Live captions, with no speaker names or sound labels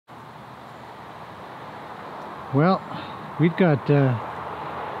Well, we've got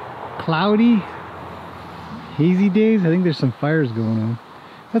cloudy, hazy days. I think there's some fires going on.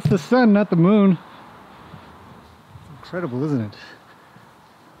 That's the sun, not the moon. It's incredible, isn't it?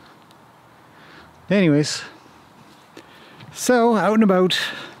 Anyways, so out and about.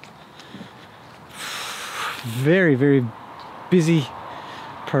 Very, very busy,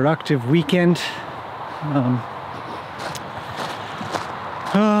 productive weekend.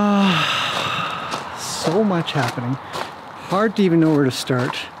 So much happening. Hard to even know where to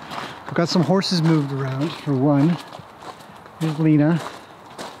start. I've got some horses moved around, for one. There's Lena.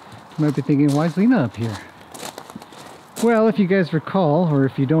 You might be thinking, why is Lena up here? Well, if you guys recall, or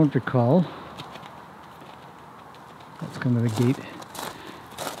if you don't recall, let's come to the gate.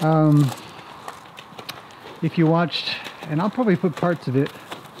 If you watched, and I'll probably put parts of it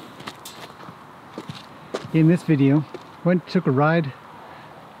in this video, took a ride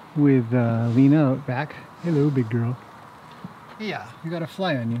with Lena out back. Hello, big girl. Yeah, you got a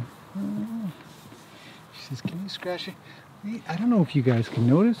fly on you. She says, can you scratch it? I don't know if you guys can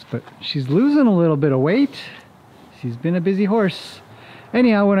notice, but she's losing a little bit of weight. She's been a busy horse.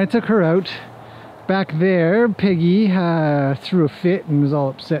 Anyhow, when I took her out, back there, Peggy threw a fit and was all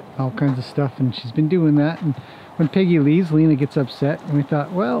upset, all kinds of stuff, and she's been doing that. And when Peggy leaves, Lena gets upset, and we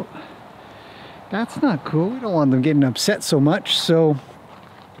thought, well, that's not cool. We don't want them getting upset so much. So,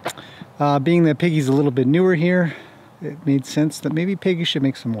 being that Peggy's a little bit newer here, it made sense that maybe Peggy should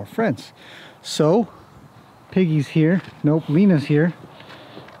make some more friends. So, Peggy's here. Nope, Lena's here.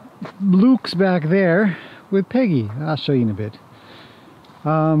 Luke's back there with Peggy. I'll show you in a bit.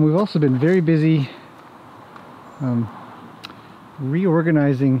 We've also been very busy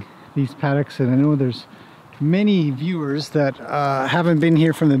reorganizing these paddocks, and I know there's many viewers that haven't been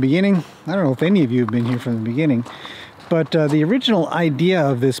here from the beginning. I don't know if any of you have been here from the beginning, but the original idea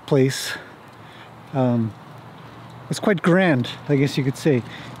of this place was quite grand, I guess you could say.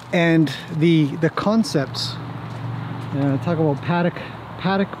 And the concepts, talk about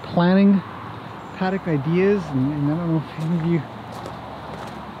paddock planning, paddock ideas, and I don't know if any of you,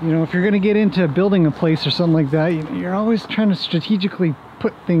 if you're going to get into building a place or something like that, you're always trying to strategically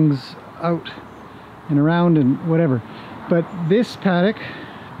put things out and around and whatever. But this paddock,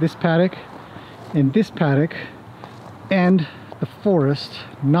 and this paddock, and the forest,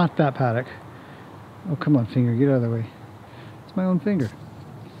 not that paddock. Oh, come on, finger, get out of the way. It's my own finger.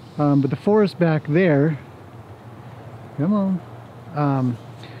 But the forest back there, come on,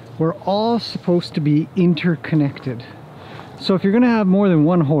 we're all supposed to be interconnected. So if you're going to have more than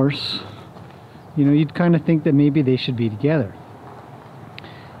one horse, you'd kind of think that maybe they should be together.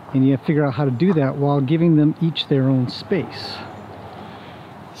 And you have to figure out how to do that while giving them each their own space.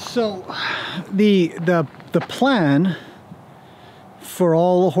 So the plan for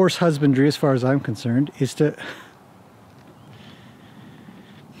all horse husbandry, as far as I'm concerned, is to...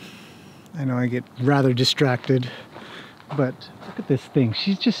 I know I get rather distracted, but look at this thing.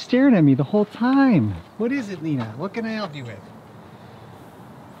 She's just staring at me the whole time. What is it, Lena? What can I help you with?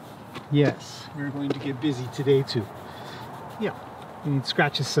 Yes, we're going to get busy today too. Yeah, you need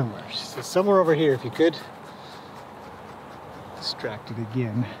scratches somewhere. She says somewhere over here if you could. Distracted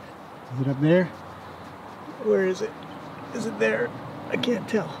again. Is it up there? Where is it? Is it there? I can't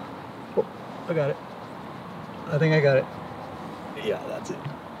tell. Oh, I got it. I think I got it. Yeah, that's it.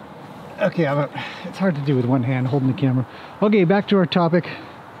 Okay, it's hard to do with one hand holding the camera. Okay, back to our topic.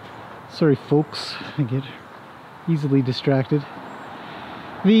 Sorry, folks, I get easily distracted.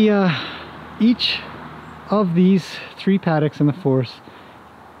 Each of these three paddocks in the forest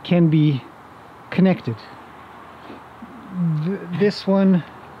can be connected. This one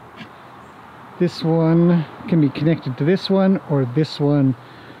can be connected to this one, or this one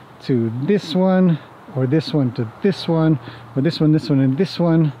to this one, or this one to this one, or this one, and this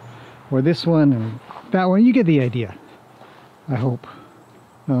one, or this one, and that one. You get the idea, I hope.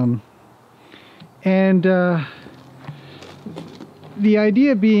 The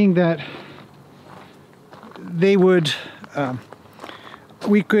idea being that they would,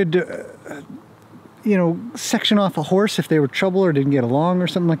 we could, section off a horse if they were trouble or didn't get along or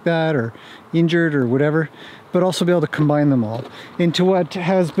something like that, or injured or whatever, but also be able to combine them all into what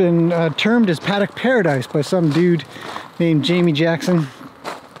has been termed as paddock paradise by some dude named Jamie Jackson.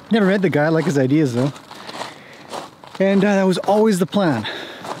 Never met the guy, I like his ideas though. And that was always the plan.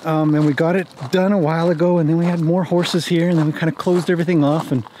 And we got it done a while ago, and then we had more horses here, and then we kind of closed everything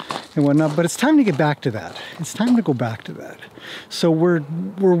off and whatnot. But it's time to get back to that. It's time to go back to that. So we're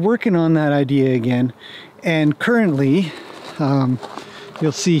working on that idea again. And currently,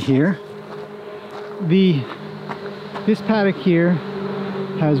 you'll see here, this paddock here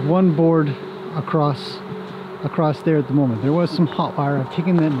has one board across across there at the moment. There was some hot wire. I've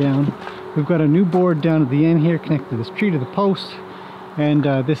taken that down. We've got a new board down at the end here connected to this tree to the post, and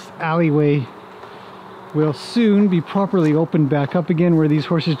this alleyway will soon be properly opened back up again, where these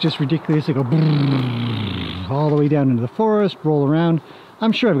horses just ridiculously go all the way down into the forest, roll around.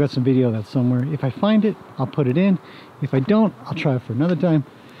 I'm sure I've got some video of that somewhere. If I find it, I'll put it in. If I don't, I'll try it for another time.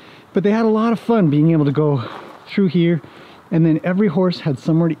 But they had a lot of fun being able to go through here, and then every horse had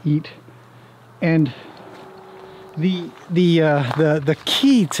somewhere to eat. And the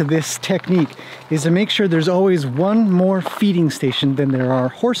key to this technique is to make sure there's always one more feeding station than there are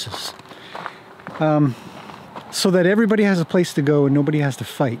horses, so that everybody has a place to go and nobody has to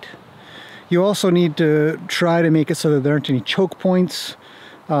fight. You also need to try to make it so that there aren't any choke points.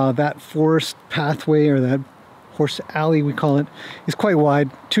 That forest pathway, or that horse alley we call it, is quite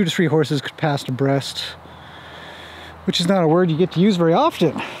wide. 2 to 3 horses could pass abreast, which is not a word you get to use very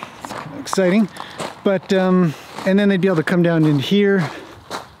often. It's kind of exciting. But and then they'd be able to come down in here,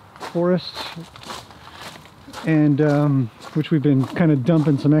 forest, and which we've been kind of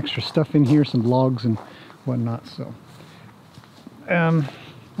dumping some extra stuff in here, some logs and whatnot. So and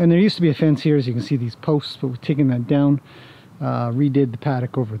there used to be a fence here, as you can see, these posts, but we've taken that down. Redid the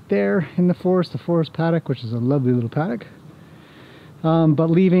paddock over there in the forest paddock, which is a lovely little paddock, but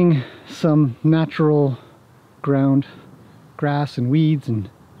leaving some natural ground, grass and weeds, and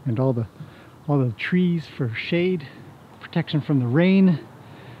all the trees for shade, protection from the rain,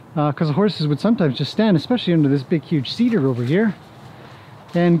 because the horses would sometimes just stand, especially under this big huge cedar over here,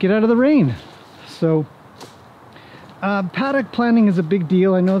 and get out of the rain. So paddock planning is a big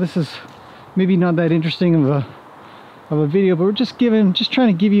deal. I know this is maybe not that interesting of a video, but we're just trying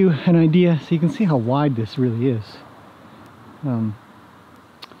to give you an idea so you can see how wide this really is.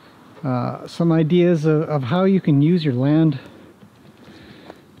 Some ideas of how you can use your land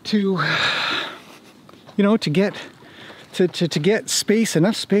to, you know, to get space,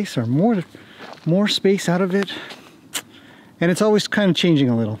 enough space, or more space out of it. And it's always kind of changing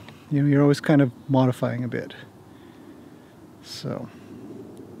a little. You know, you're always kind of modifying a bit. So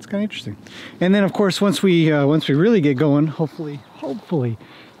it's kind of interesting. And then, of course, once we really get going, hopefully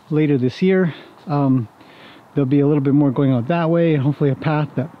later this year, there'll be a little bit more going out that way, and hopefully a path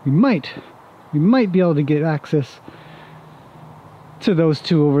that we might be able to get access to those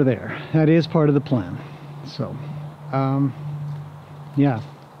two over there. That is part of the plan. So yeah,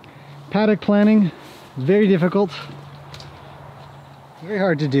 paddock planning is very difficult, very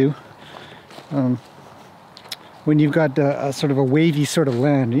hard to do when you've got a sort of a wavy sort of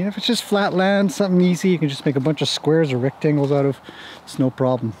land. You know, if it's just flat land, something easy, you can just make a bunch of squares or rectangles out of. It's no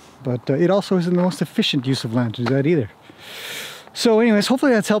problem. But it also isn't the most efficient use of land to do that either. So anyways,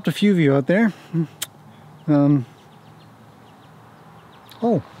 hopefully that's helped a few of you out there.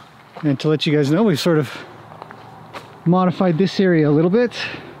 Oh, and to let you guys know, we've sort of modified this area a little bit.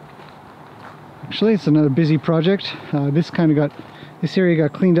 Actually, it's another busy project. This area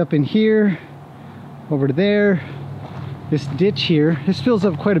got cleaned up in here, over to there. This ditch here, this fills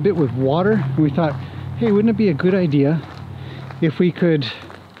up quite a bit with water, and we thought, hey, wouldn't it be a good idea if we could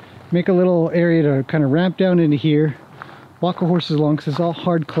make a little area to kind of ramp down into here, walk the horses along, because it's all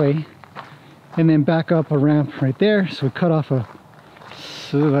hard clay, and then back up a ramp right there. So we cut off I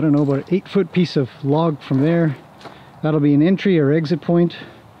don't know, about an 8-foot piece of log from there. That'll be an entry or exit point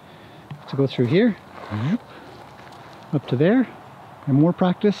to go through here, up to there, and more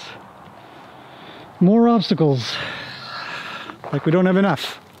practice, more obstacles, like we don't have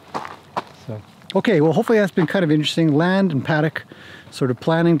enough. So okay, well, hopefully that's been kind of interesting. Land and paddock sort of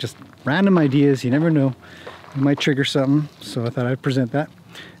planning, just random ideas. You never know, you might trigger something, so I thought I'd present that.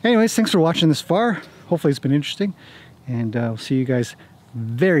 Anyways, thanks for watching this far. Hopefully it's been interesting, and I'll see you guys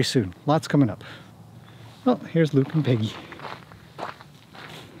very soon. Lots coming up. Oh, here's Luke and Peggy.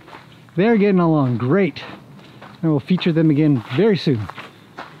 They're getting along great, and we'll feature them again very soon.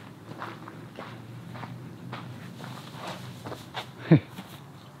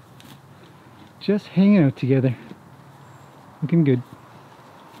 Just hanging out together, looking good.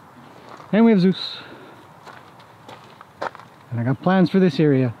 And we have Zeus, and I got plans for this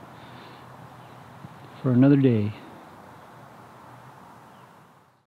area for another day.